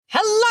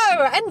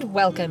and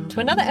welcome to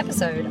another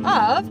episode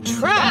of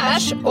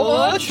Trash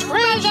or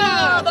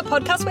Treasure, the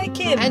podcast where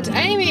Kim and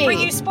Amy bring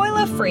you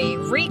spoiler-free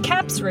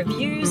recaps,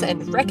 reviews,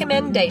 and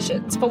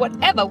recommendations for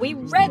whatever we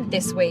read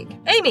this week.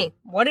 Amy,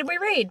 what did we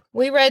read?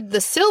 We read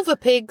The Silver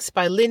Pigs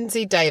by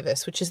Lindsey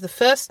Davis, which is the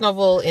first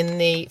novel in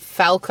the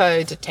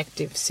Falco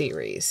detective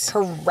series.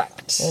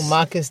 Correct. Or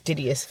Marcus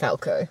Didius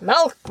Falco.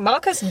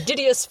 Marcus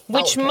Didius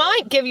Falco. Which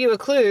might give you a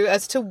clue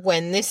as to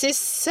when this is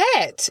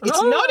set.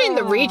 It's not in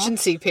the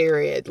Regency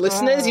period.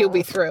 Listeners, you'll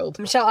be thrilled.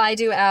 Shall I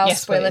do our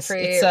Yes, spoiler-free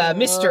please. It's a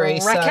mystery,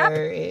 recap?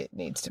 so it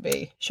needs to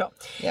be. Sure.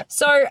 Yep.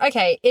 So,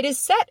 okay, it is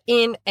set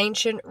in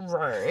ancient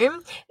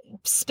Rome.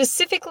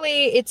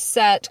 Specifically, it's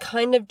set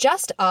kind of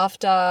just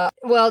after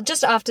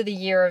the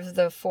year of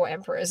the four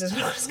emperors is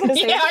what I was going to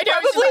say. Yeah, I know.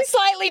 Probably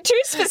slightly too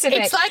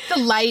specific. It's like the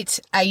late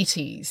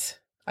 80s.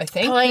 I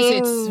think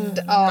it's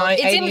in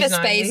 80s,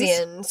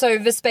 Vespasian. 90s. So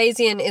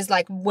Vespasian is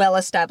like well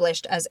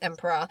established as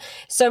emperor,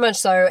 so much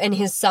so, and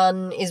his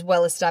son is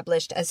well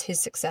established as his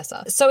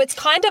successor. So it's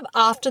kind of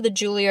after the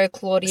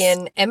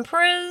Julio-Claudian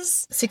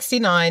emperors.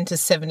 69 to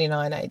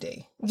 79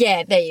 AD.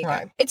 Yeah, there you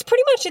Right. go. It's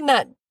pretty much in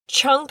that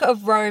chunk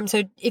of Rome.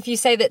 So if you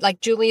say that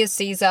like Julius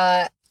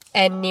Caesar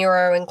and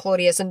Nero and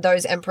Claudius and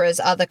those emperors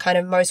are the kind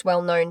of most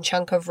well-known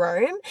chunk of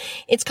Rome,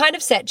 it's kind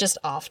of set just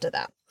after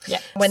that. Yeah.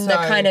 When the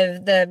kind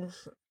of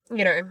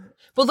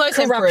Well, those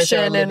emperors are a corruption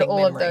and living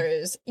all of memory.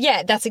 those.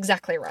 Yeah, that's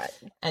exactly right.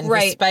 And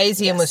Great.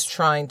 Vespasian Yes. was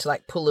trying to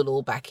like pull it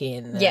all back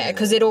in. Yeah,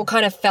 because it all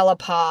kind of fell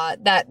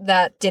apart.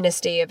 That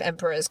dynasty of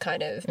emperors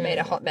kind of made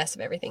a hot mess of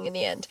everything in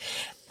the end.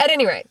 At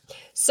any rate,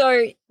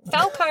 so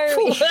Falco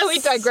we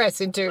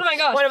digress into Oh my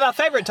gosh. one of our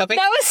favourite topics,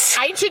 That was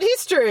ancient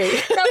history.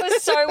 That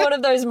was so one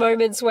of those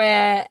moments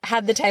where,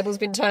 had the tables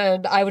been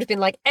turned, I would have been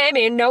like,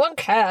 Amy, no one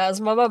cares,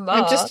 mama.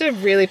 I'm just a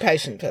really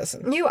patient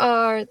person. You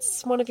are.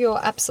 It's one of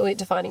your absolute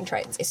defining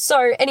traits.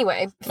 So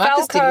anyway,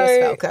 Marcus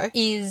Didius Falco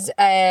is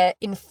an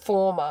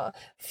informer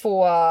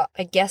for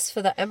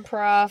the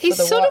emperor. He's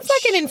for the sort of watch.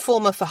 like an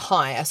informer for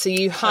hire. So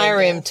you hire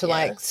him to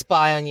like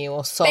spy on you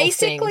or solve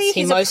Basically,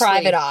 things. he's a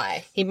private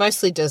eye. He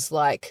mostly does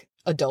like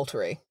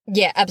adultery.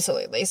 Yeah,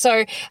 absolutely.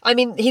 So, I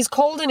mean, he's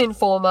called an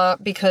informer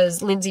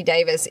because Lindsey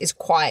Davis is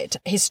quite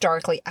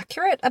historically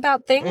accurate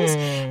about things.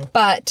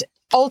 But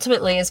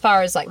ultimately, as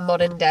far as like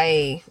modern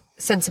day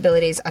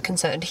sensibilities are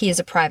concerned, he is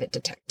a private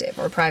detective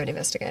or a private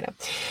investigator.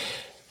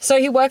 So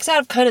he works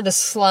out of kind of the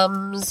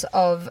slums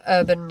of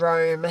urban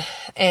Rome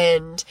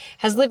and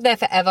has lived there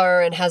forever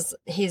and has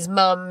his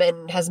mum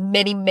and has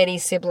many, many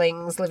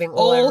siblings living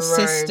all over Rome.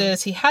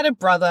 Sisters. He had a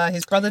brother.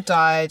 His brother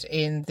died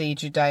in the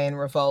Judean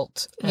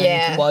revolt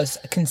and was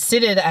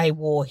considered a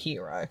war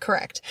hero.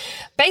 Correct.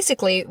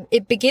 Basically,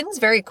 it begins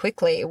very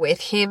quickly with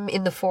him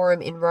in the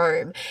forum in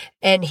Rome,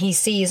 and he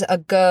sees a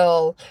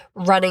girl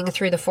running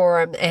through the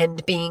forum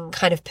and being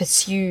kind of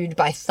pursued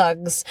by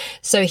thugs.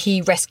 So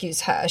he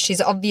rescues her.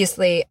 She's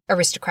obviously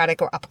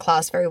aristocratic or upper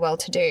class, very well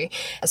to do.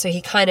 So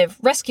he kind of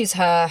rescues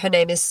her. Her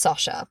name is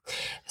Sasha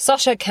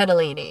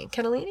Cannellini.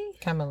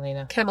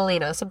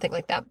 Camelina, something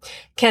like that.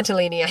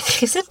 Cantillini, I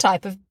think, is a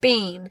type of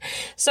bean.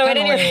 So at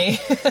any rate,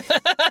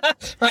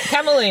 right,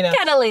 Camelina.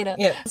 Cannellina.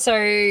 Yeah. So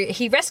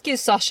he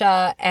rescues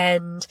Sasha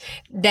and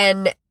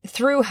then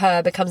through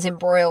her becomes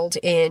embroiled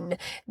in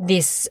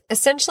this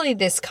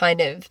kind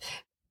of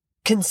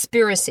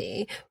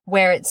conspiracy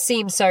where it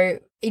seems so.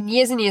 In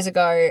years and years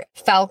ago,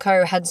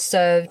 Falco had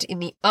served in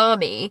the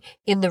army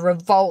in the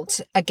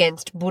revolt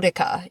against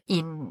Boudica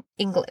in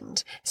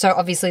England. So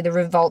obviously the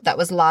revolt that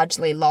was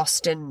largely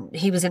lost, and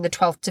he was in the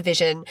 12th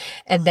Division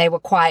and they were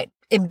quite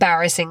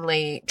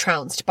embarrassingly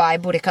trounced by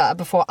Boudica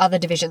before other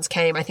divisions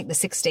came. I think the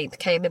 16th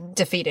came and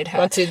defeated her.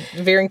 What's it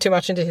veering too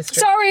much into history?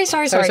 Sorry.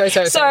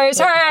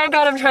 Oh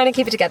God, I'm trying to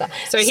keep it together.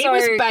 So he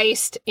was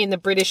based in the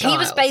British Isles. He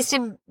was based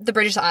in the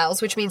British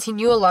Isles, which means he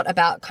knew a lot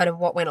about kind of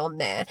what went on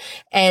there.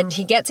 And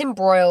he gets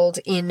embroiled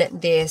in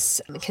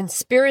this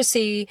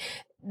conspiracy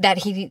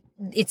that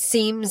it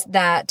seems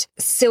that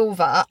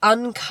silver,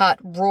 uncut,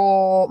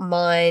 raw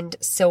mined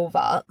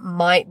silver,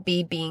 might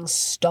be being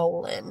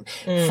stolen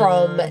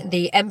from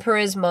the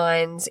emperor's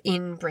mines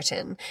in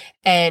Britain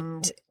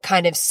and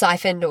kind of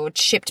siphoned or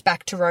shipped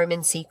back to Rome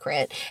in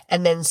secret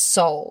and then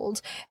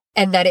sold.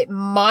 And that it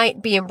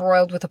might be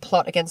embroiled with a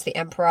plot against the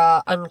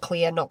emperor,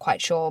 unclear, not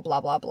quite sure, blah,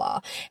 blah,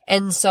 blah.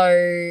 And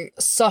so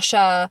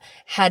Sasha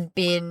had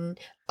been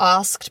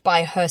asked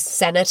by her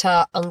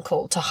senator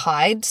uncle to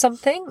hide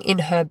something in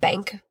her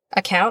bank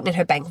account, in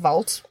her bank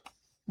vault,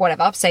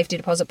 whatever, safety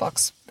deposit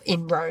box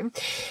in Rome.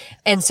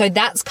 And so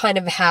that's kind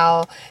of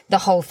how the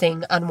whole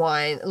thing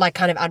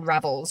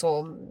unravels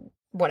or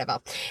whatever.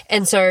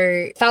 And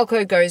so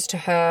Falco goes to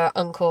her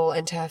uncle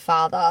and to her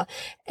father,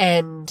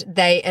 and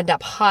they end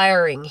up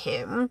hiring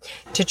him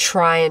to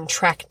try and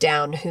track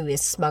down who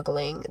is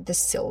smuggling the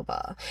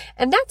silver.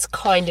 And that's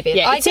kind of it.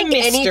 Yeah, I it's a think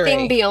mystery.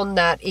 anything beyond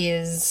that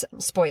is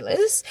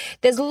spoilers.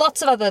 There's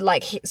lots of other,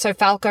 so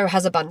Falco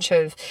has a bunch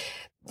of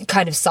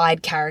kind of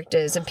side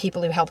characters and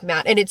people who help him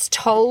out. And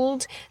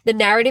the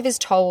narrative is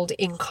told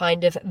in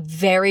kind of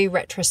very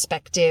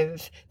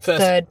retrospective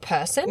third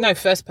person. No,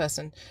 first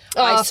person.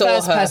 Oh,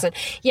 first person.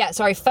 Yeah,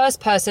 sorry, first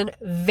person,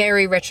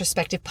 very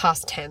retrospective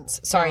past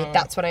tense. Sorry,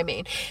 that's what I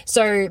mean.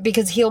 So,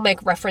 because he'll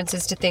make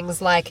references to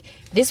things like,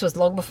 this was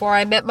long before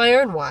I met my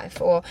own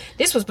wife, or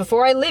this was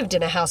before I lived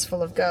in a house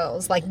full of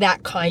girls, like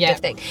that kind of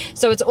thing.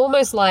 So it's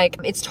almost like,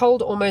 it's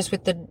told almost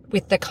with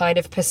the kind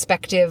of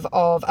perspective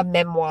of a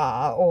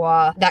memoir,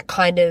 or that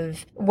kind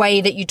of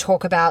way that you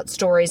talk about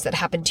stories that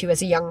happened to you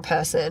as a young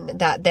person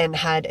that then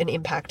had an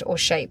impact or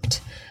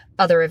shaped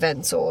other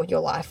events or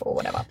your life or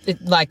whatever.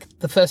 Like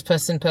the first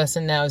person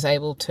now is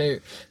able to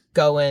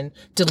go and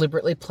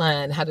deliberately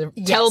plan how to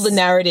tell the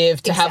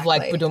narrative, to have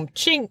like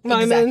chink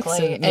moments.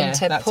 Exactly. And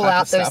to pull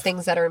out those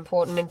things that are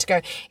important and to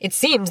go, it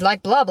seemed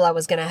like blah, blah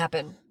was going to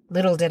happen.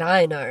 Little did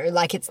I know.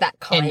 Like it's that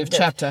kind End of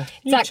chapter.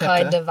 It's that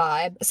kind of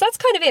vibe. So that's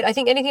kind of it. I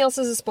think anything else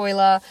is a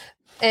spoiler.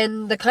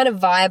 And the kind of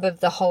vibe of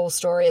the whole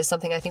story is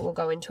something I think we'll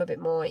go into a bit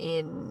more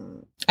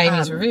in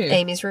Amy's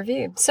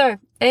review. So,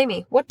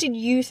 Amy, what did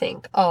you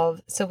think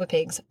of Silver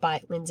Pigs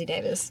by Lindsey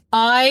Davis?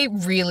 I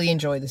really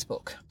enjoy this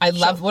book.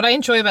 What I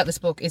enjoy about this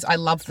book is I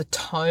love the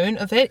tone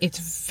of it. It's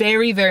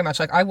very, very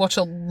much like I watch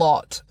a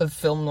lot of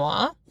film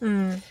noir.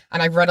 And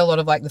I've read a lot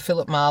of like the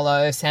Philip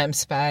Marlowe, Sam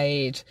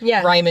Spade,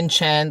 Raymond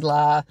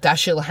Chandler,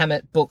 Dashiell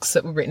Hammett books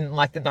that were written in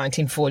like the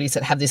 1940s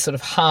that have this sort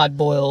of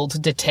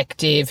hard-boiled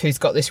detective who's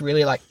got this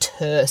really like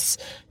terse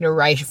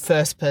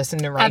first-person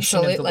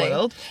narration of the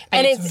world.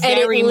 And it's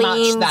very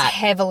much that.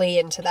 Heavily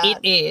into that. It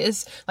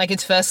is. Like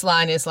its first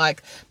line is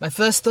like, my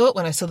first thought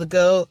when I saw the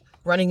girl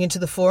running into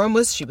the forum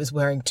was she was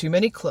wearing too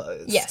many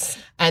clothes. Yes.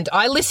 And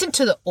I listened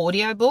to the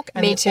audiobook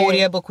and Me too. The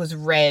audiobook was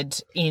read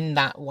in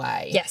that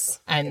way. Yes.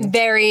 And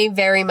very,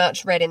 very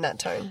much read in that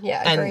tone.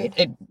 Yeah, agreed.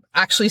 And it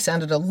actually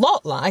sounded a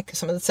lot like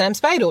some of the Sam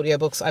Spade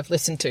audiobooks I've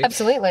listened to.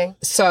 Absolutely.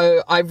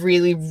 So I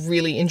really,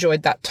 really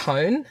enjoyed that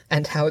tone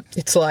and how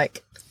it's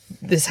like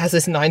this has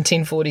this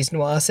 1940s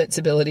noir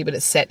sensibility, but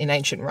it's set in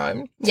ancient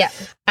Rome. Yeah.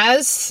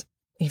 As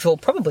you've all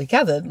probably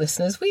gathered,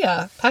 listeners, we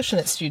are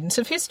passionate students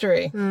of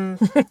history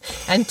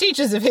and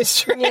teachers of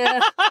history.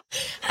 Yeah.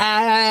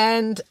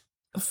 And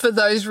for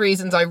those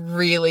reasons, I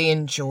really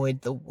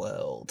enjoyed the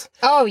world.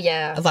 Oh,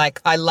 yeah.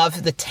 Like, I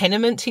love the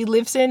tenement he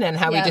lives in and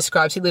how he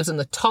describes he lives on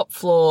the top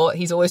floor.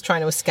 He's always trying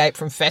to escape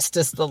from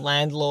Festus, the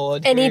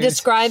landlord. And he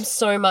describes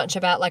so much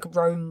about, like,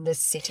 Rome, the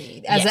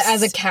city,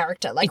 as a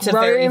character. Like,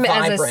 Rome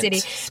as a city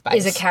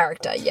space. Is a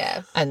character,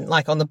 yeah. And,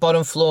 like, on the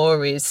bottom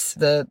floor is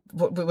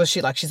what was she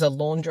like? She's a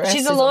laundress?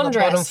 She's a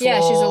laundress, yeah.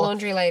 She's a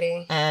laundry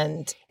lady.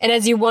 And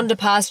as you wander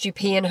past, you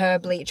pee in her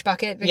bleach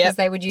bucket because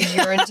they would use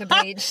urine to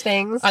bleach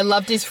things. I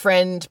loved his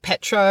friend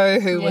Petro,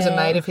 who was a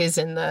mate of his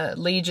in the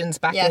legions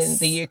back in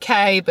the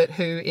UK, but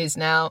who is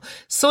now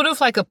sort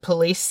of like a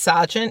police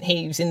sergeant.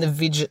 He's in the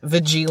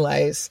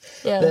vigiles,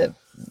 the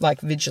like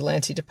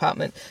vigilante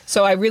department.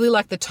 So I really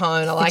liked the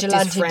tone. I liked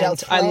his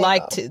friend. I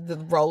liked the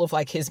role of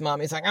like his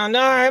mum. He's like, oh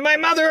no, my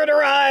mother had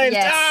arrived.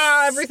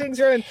 Yes. Everything's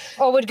ruined.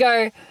 Or would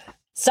go,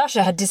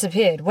 Sasha had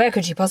disappeared. Where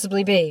could she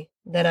possibly be?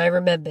 Then I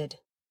remembered.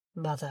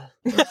 Mother.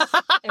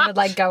 And would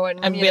like go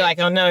and be like,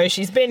 oh no,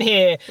 she's been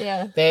here.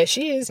 Yeah. There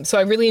she is. So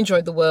I really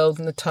enjoyed the world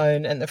and the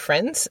tone and the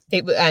friends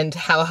and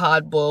how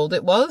hard-boiled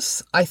it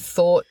was. I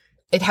thought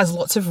it has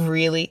lots of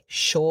really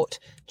short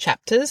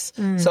chapters.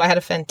 So I had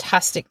a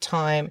fantastic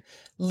time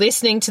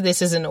listening to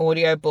this as an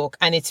audiobook,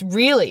 and it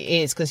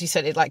really is, because you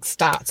said it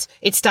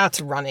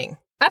starts running.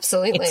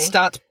 Absolutely. It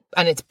starts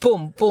and it's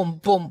boom,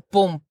 boom, boom,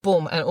 boom,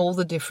 boom, and all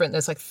the different,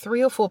 there's like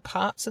 3 or 4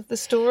 parts of the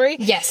story.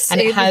 Yes.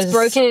 And it's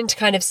broken into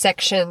kind of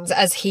sections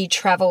as he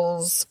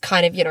travels,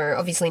 kind of,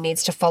 obviously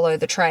needs to follow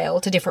the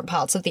trail to different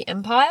parts of the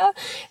empire.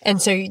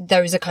 And so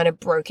those are kind of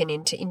broken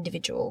into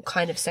individual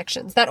kind of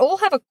sections that all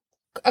have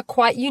a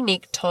quite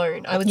unique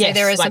tone. I would say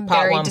there are some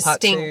very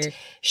distinct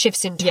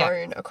shifts in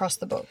tone across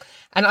the book.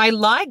 And I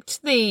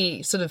liked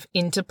the sort of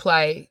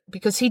interplay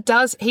because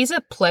he's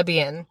a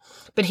plebeian,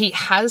 but he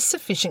has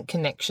sufficient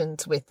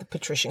connections with the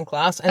patrician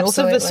class. And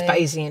also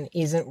Vespasian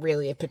isn't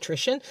really a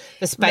patrician.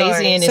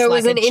 Vespasian is so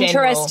like a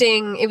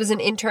general. It was an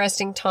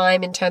interesting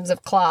time in terms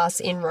of class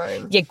in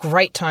Rome. Yeah,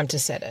 great time to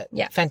set it.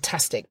 Yeah.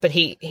 Fantastic. But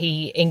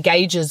he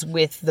engages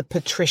with the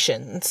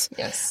patricians,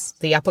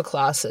 the upper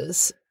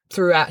classes,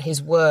 throughout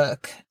his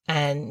work,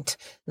 and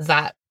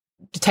that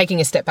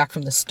taking a step back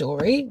from the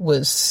story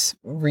was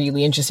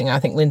really interesting. I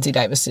think Lindsey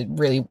Davis had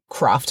really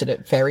crafted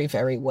it very,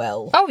 very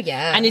well. Oh,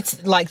 yeah. And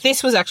it's like,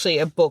 this was actually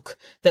a book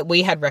that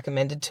we had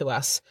recommended to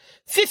us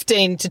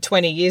 15 to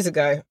 20 years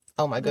ago.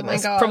 Oh, my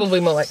goodness. Oh my God. Probably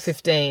more like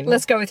 15.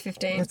 Let's go with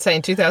 15. Let's say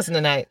in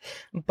 2008,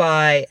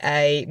 by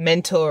a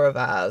mentor of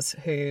ours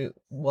who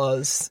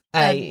was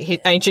an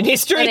ancient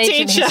history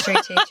teacher.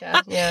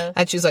 Yeah.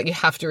 And she was like, you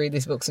have to read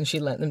these books, and she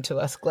lent them to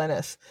us,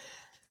 Glenys.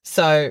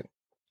 So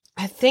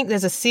I think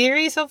there's a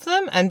series of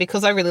them, and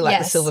because I really like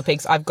the Silver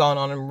Pigs, I've gone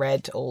on and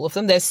read all of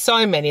them. There's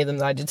so many of them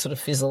that I did sort of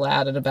fizzle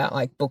out at about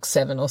like book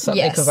 7 or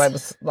something because I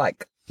was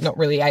like not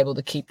really able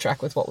to keep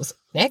track with what was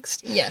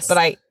next. Yes. But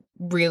I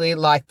really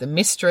like the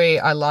mystery.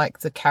 I like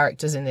the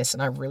characters in this,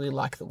 and I really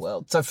like the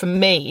world. So for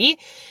me,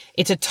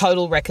 it's a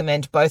total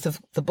recommend, both of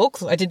the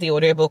books. I did the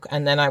audiobook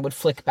and then I would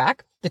flick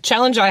back. The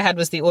challenge I had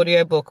was the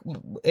audiobook,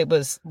 it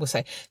was, we'll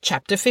say,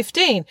 chapter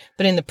 15.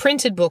 But in the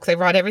printed book, they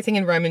write everything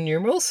in Roman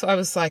numerals. So I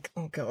was like,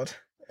 oh, God.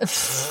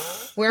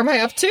 Where am I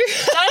up to?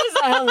 That is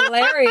a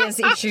hilarious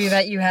issue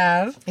that you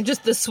have. And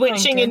just the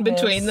switching in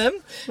between them.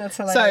 That's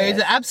hilarious. So it's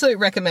an absolute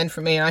recommend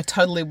for me, and I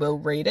totally will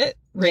read it,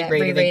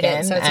 reread it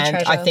again. So it's a and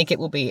treasure. I think it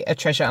will be a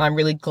treasure, and I'm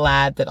really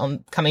glad that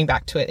I'm coming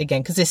back to it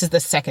again, because this is the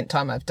second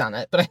time I've done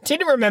it. But I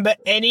didn't remember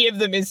any of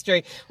the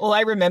mystery. All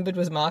I remembered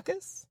was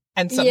Marcus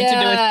and something to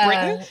do with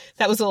Britain.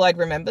 That was all I'd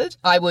remembered.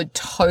 I would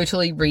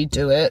totally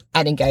redo it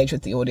and engage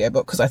with the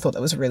audiobook, because I thought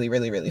that was really,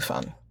 really, really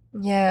fun.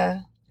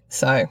 Yeah.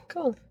 So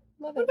Cool.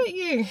 Love what it. about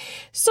you?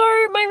 So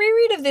my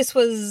reread of this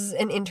was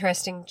an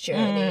interesting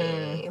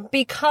journey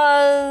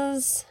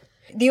because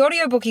the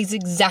audiobook is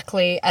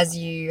exactly as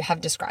you have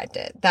described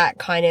it. That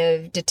kind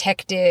of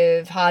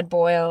detective,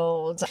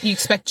 hard-boiled, You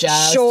expect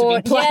jazz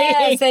short. to be playing.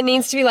 Yes, there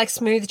needs to be like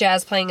smooth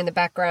jazz playing in the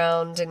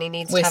background, and he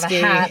needs to have Whiskey.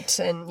 a hat,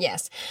 and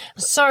yes.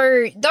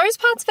 So those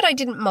parts that I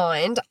didn't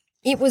mind.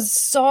 It was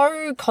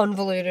so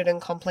convoluted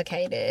and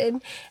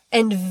complicated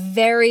and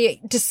very,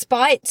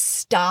 despite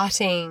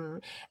starting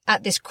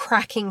at this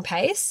cracking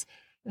pace,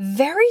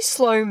 very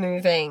slow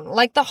moving.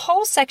 Like the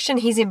whole section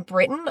he's in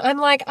Britain, I'm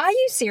like, are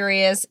you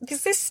serious?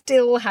 Is this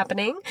still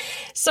happening?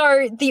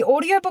 So the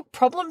audiobook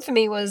problem for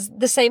me was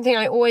the same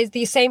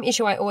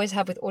issue I always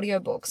have with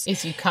audiobooks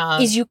Is you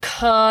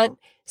can't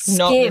skim.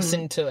 not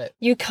listen to it.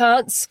 You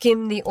can't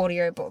skim the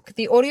audiobook.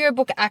 The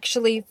audiobook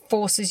actually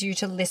forces you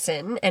to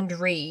listen and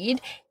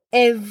read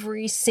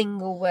every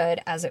single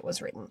word as it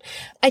was written.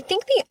 I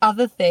think the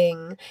other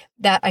thing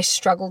that I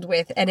struggled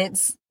with, and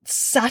it's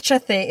such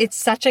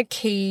a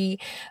key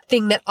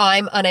thing that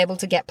I'm unable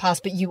to get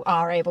past, but you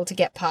are able to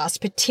get past,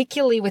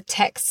 particularly with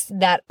texts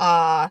that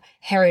are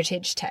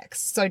heritage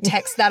texts. So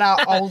texts that are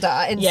older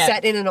and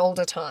set in an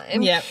older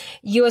time. Yep.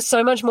 You are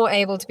so much more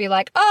able to be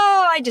like,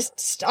 oh,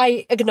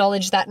 I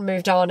acknowledged that and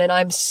moved on, and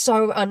I'm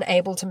so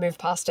unable to move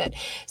past it.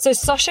 So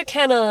Sasha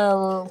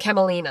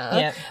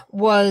Camelina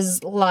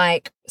was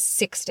like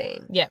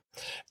 16. Yeah.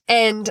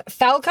 And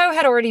Falco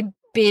had already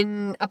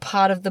been a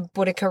part of the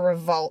Boudica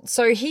revolt.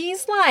 So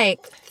he's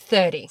like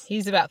 30.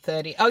 He's about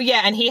 30. Oh,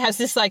 yeah, and he has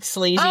this, like,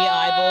 sleazy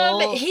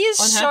eyeball. He is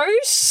on her. so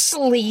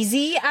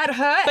sleazy at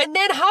her. And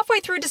then halfway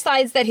through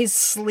decides that his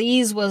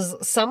sleaze was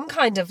some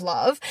kind of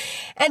love.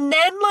 And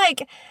then,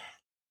 like,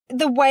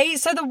 the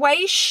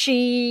way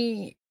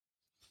she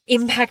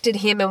impacted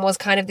him and was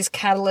kind of this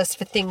catalyst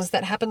for things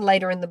that happened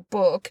later in the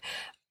book,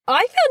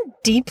 I found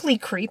deeply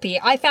creepy.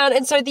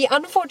 And so the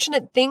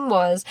unfortunate thing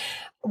was,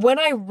 when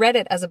I read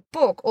it as a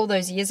book all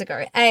those years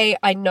ago,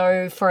 I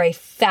know for a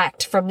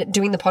fact from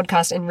doing the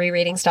podcast and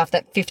rereading stuff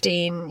that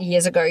 15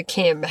 years ago,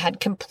 Kim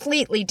had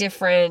completely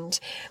different,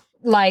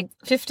 like...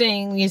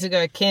 15 years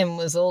ago, Kim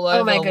was all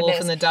over Wolf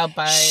in the Dove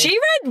Bay. She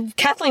read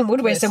Kathleen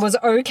Woodward and was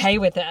okay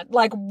with it.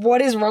 Like,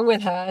 what is wrong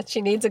with her?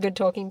 She needs a good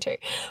talking to.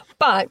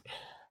 But...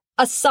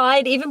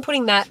 aside, even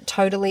putting that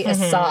totally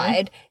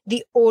aside,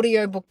 the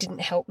audiobook didn't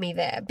help me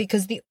there,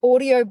 because the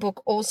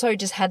audiobook also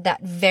just had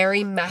that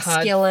very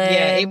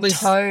masculine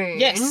tone.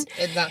 Yes,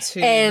 and that's who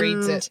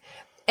reads it.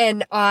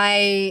 And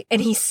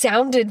he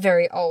sounded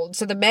very old.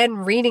 So the man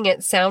reading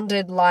it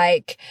sounded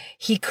like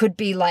he could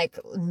be like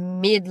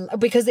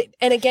because it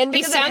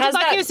sounded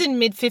like he was in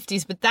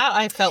mid-50s, but that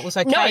I felt was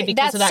okay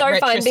because of that so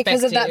fine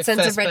because of that retrospective sense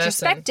of first person.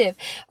 retrospective.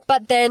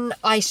 But then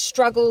I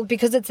struggled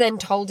because it's then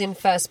told in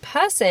first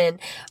person.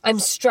 I'm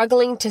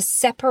struggling to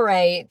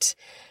separate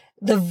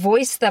the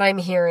voice that I'm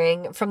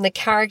hearing from the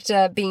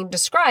character being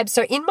described.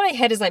 So in my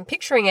head, as I'm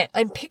picturing it,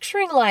 I'm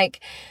picturing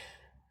like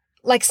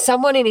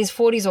someone in his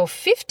 40s or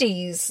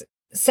 50s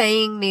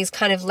saying these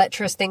kind of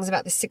lecherous things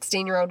about this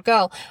 16-year-old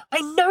girl. I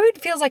know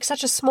it feels like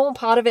such a small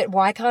part of it.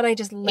 Why can't I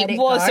just let it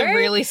go? It was a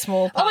really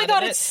small part of it. Oh my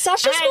God, it's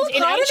such a small part of it.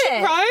 In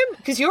ancient Rome,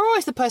 because you're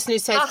always the person who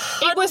says,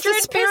 it was the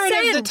spirit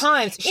of the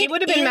times. She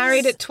would have been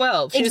married at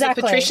 12. She was a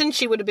patrician.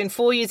 She would have been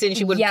 4 years in.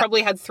 She would have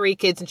probably had 3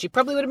 kids, and she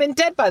probably would have been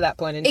dead by that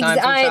point in time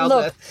from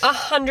childbirth. Look,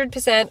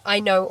 100%. I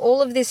know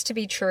all of this to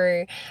be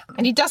true.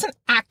 And he doesn't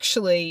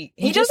actually...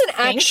 He doesn't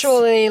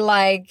actually,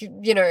 like,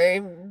 you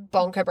know,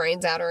 bonk her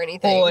brains out or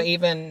anything.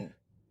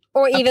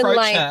 Or even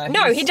like, her.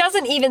 No, he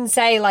doesn't even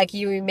say like,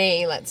 you,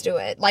 me, let's do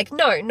it. Like,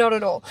 no, not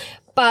at all.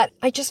 But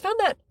I just found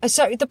that,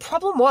 so the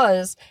problem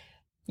was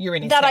you're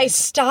in that I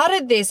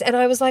started this and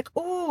I was like,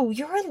 oh,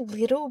 you're a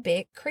little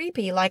bit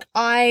creepy. Like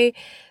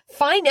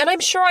and I'm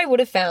sure I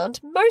would have found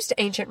most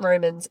ancient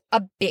Romans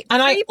a bit creepy.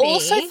 And I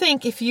also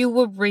think if you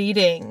were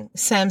reading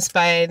Sam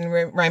Spade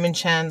and Raymond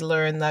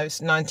Chandler and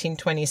those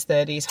 1920s,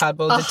 30s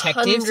hardboiled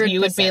detectives,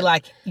 you would be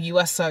like, you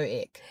are so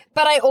ick.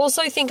 But I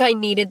also think I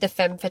needed the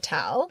femme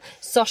fatale.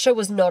 Sasha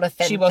was not a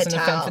femme fatale. She wasn't a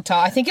femme fatale.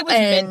 I think it was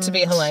meant to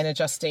be Helena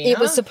Justina. It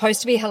was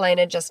supposed to be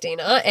Helena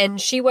Justina, and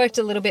she worked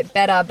a little bit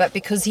better, but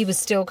because he was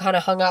still kind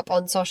of hung up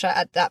on Sasha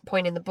at that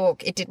point in the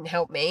book, it didn't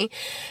help me.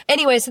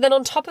 Anyway, so then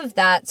on top of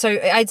that, so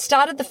I'd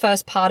started the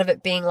first part of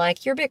it being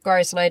like, you're a bit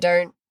gross and I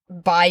don't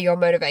buy your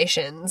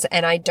motivations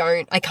and I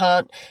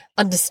can't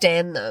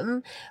understand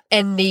them.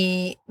 And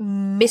the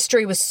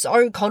mystery was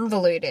so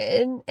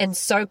convoluted and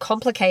so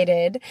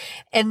complicated.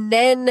 And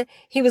then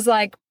he was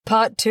like,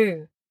 part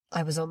 2,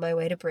 I was on my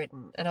way to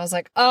Britain. And I was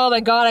like, oh my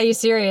God, are you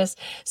serious?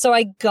 So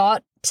I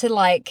got to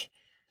like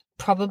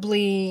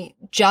probably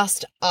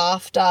just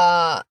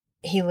after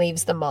he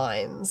leaves the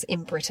mines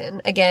in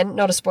Britain. Again,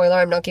 not a spoiler,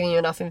 I'm not giving you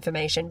enough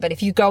information, but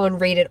if you go and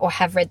read it or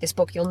have read this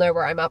book, you'll know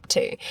where I'm up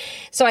to.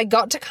 So I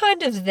got to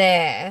kind of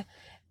there,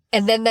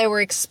 and then they were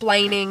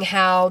explaining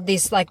how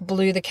this like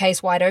blew the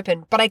case wide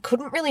open, but I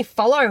couldn't really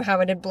follow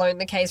how it had blown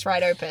the case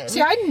right open.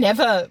 See, I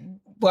never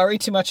worry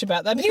too much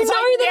about that because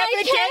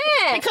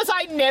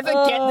I never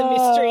get the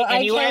mystery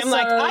anyway. I'm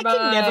like, I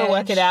can never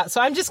work it out.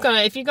 So I'm just going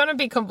to, if you're going to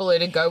be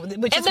convoluted, go with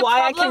it, which is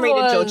why I can read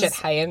a Georgette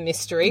Heyer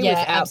mystery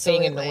without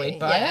being annoyed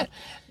by it.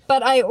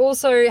 But I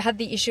also had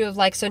the issue of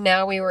like, so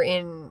now we were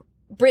in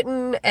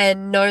Britain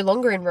and no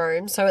longer in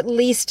Rome. So at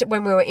least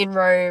when we were in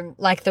Rome,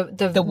 like the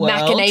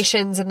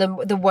machinations and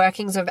the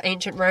workings of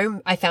ancient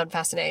Rome, I found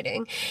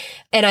fascinating.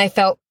 And I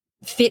felt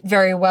fit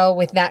very well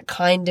with that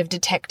kind of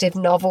detective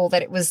novel,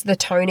 that it was the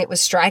tone it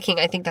was striking.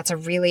 I think that's a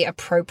really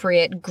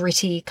appropriate,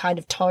 gritty kind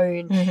of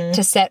tone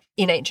to set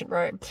in ancient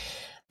Rome.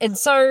 And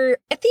so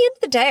at the end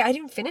of the day, I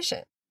didn't finish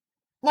it.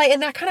 Like,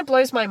 and that kind of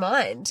blows my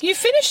mind. You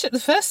finished it the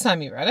first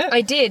time you read it.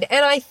 I did.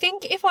 And I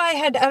think if I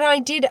had, and I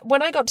did,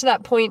 when I got to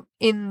that point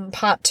in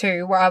part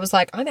 2 where I was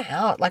like, I'm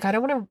out. Like, I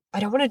don't want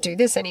to do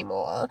this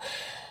anymore.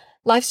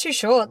 Life's too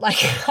short. Like,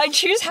 I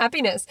choose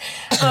happiness.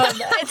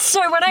 And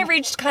so when I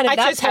reached kind of that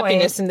point, I chose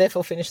happiness and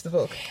therefore finished the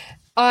book.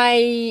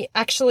 I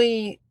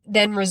actually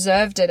then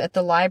reserved it at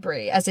the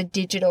library as a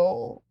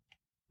digital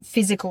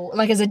physical,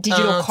 like as a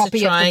digital copy of the book. To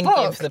try and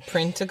give the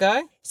print a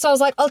go? So I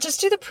was like, I'll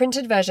just do the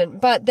printed version.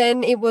 But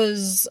then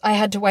I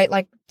had to wait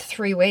like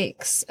 3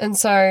 weeks. And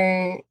so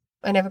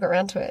I never got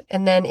around to it.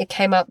 And then it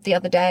came up the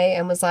other day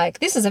and was like,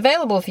 this is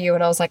available for you.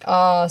 And I was like,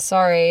 oh,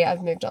 sorry,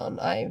 I've moved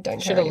on. I don't care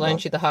Should have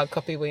loaned you the hard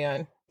copy we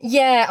own.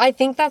 Yeah, I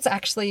think that's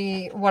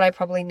actually what I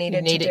probably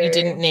needed to do.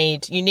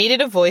 You needed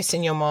a voice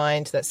in your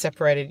mind that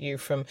separated you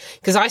from,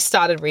 because I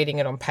started reading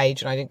it on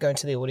page and I didn't go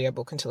into the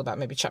audiobook until about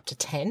maybe chapter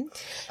 10.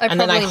 And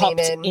then I hopped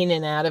in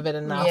and out of it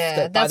enough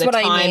that by the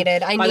time I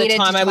needed. By the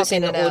time I was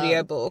in the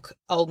audiobook,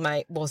 old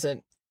mate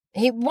wasn't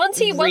once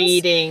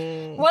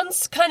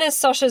kind of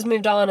Sasha's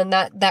moved on and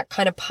that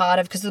kind of part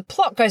of, because the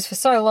plot goes for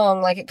so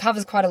long, like it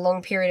covers quite a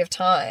long period of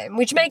time,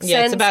 which makes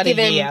sense. It's about a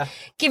year.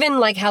 Given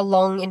like how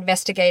long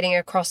investigating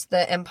across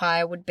the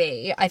empire would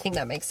be. I think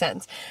that makes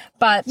sense.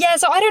 But yeah,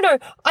 so I don't know.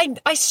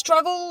 I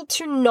struggle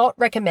to not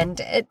recommend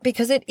it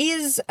because it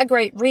is a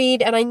great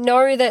read, and I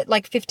know that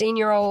like 15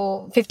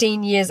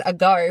 years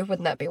ago,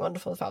 wouldn't that be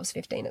wonderful if I was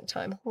 15 at the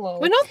time? Hello.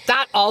 We're not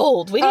that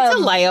old. We need to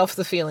lay off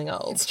the feeling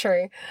old. It's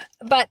true.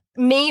 But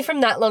me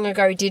from that long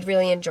ago did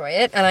really enjoy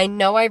it, and I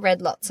know I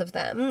read lots of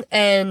them,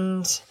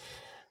 and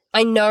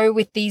I know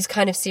with these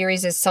kind of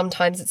series is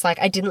sometimes it's like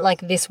I didn't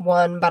like this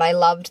one but I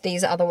loved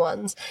these other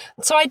ones.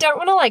 So I don't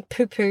want to like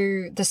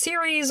poo-poo the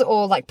series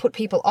or like put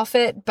people off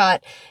it,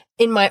 but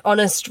in my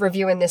honest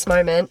review in this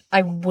moment,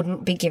 I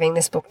wouldn't be giving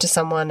this book to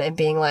someone and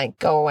being like,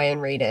 go away and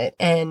read it.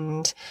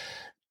 And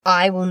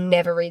I will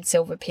never read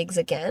Silver Pigs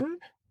again,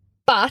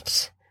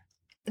 but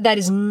that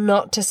is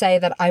not to say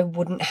that I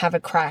wouldn't have a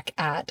crack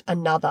at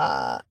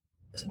another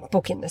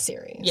book in the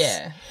series.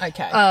 Yeah,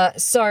 okay.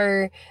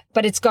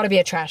 But it's got to be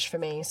a trash for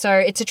me. So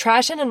it's a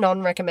trash and a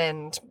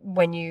non-recommend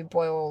when you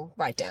boil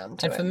right down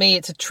to it. And for me,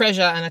 it's a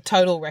treasure and a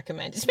total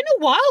recommend. It's been a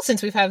while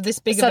since we've had this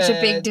big Such of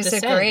a big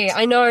disagree. Descent.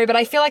 I know, but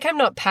I feel like I'm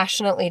not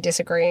passionately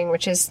disagreeing,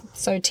 which is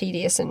so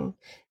tedious and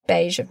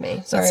beige of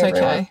me. Sorry, that's okay.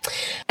 Everyone.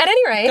 At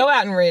any rate, go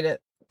out and read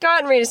it. Go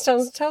out and read it.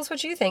 Tell us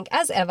what you think,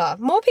 as ever.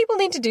 More people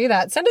need to do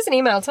that. Send us an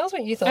email. Tell us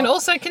what you thought. And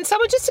also, can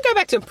someone, just to go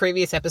back to a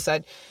previous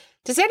episode,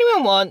 does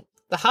anyone want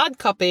the hard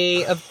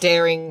copy of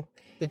Daring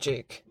the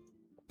Duke?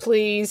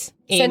 Please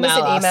email us. Send us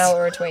an email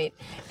or a tweet.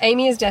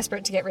 Amy is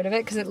desperate to get rid of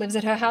it because it lives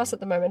at her house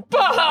at the moment.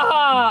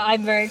 Bah!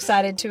 I'm very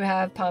excited to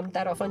have palmed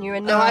that off on you,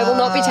 and no, I will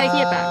not be taking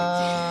it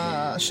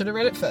back. Should have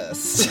read it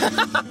first.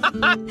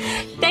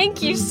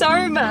 Thank you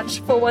so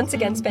much for once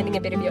again spending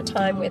a bit of your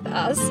time with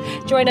us.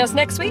 Join us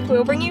next week.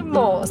 We'll bring you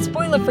more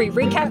spoiler-free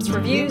recaps,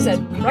 reviews,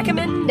 and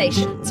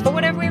recommendations for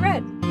whatever we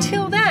read.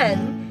 Till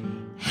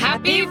then,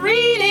 happy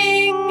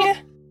reading!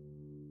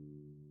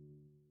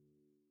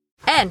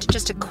 And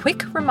just a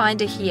quick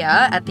reminder here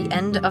at the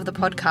end of the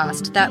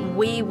podcast that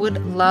we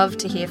would love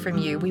to hear from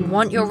you. We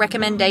want your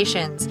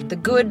recommendations. The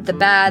good, the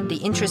bad, the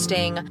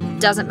interesting,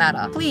 doesn't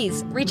matter.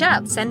 Please reach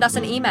out. Send us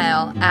an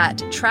email at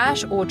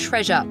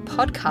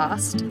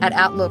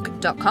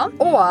trashortreasurepodcast@outlook.com.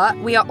 Or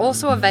we are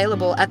also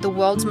available at the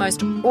world's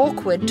most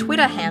awkward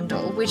Twitter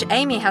handle, which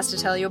Amy has to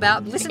tell you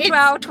about. Listen to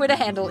our Twitter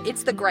handle.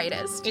 It's the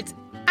greatest. It's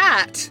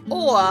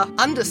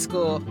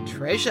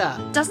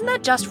 @_treasure. Doesn't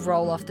that just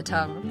roll off the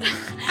tongue?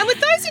 And with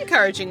those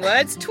encouraging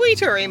words,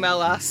 tweet or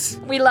email us.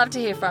 We love to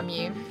hear from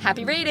you.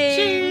 Happy reading!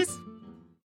 Cheers!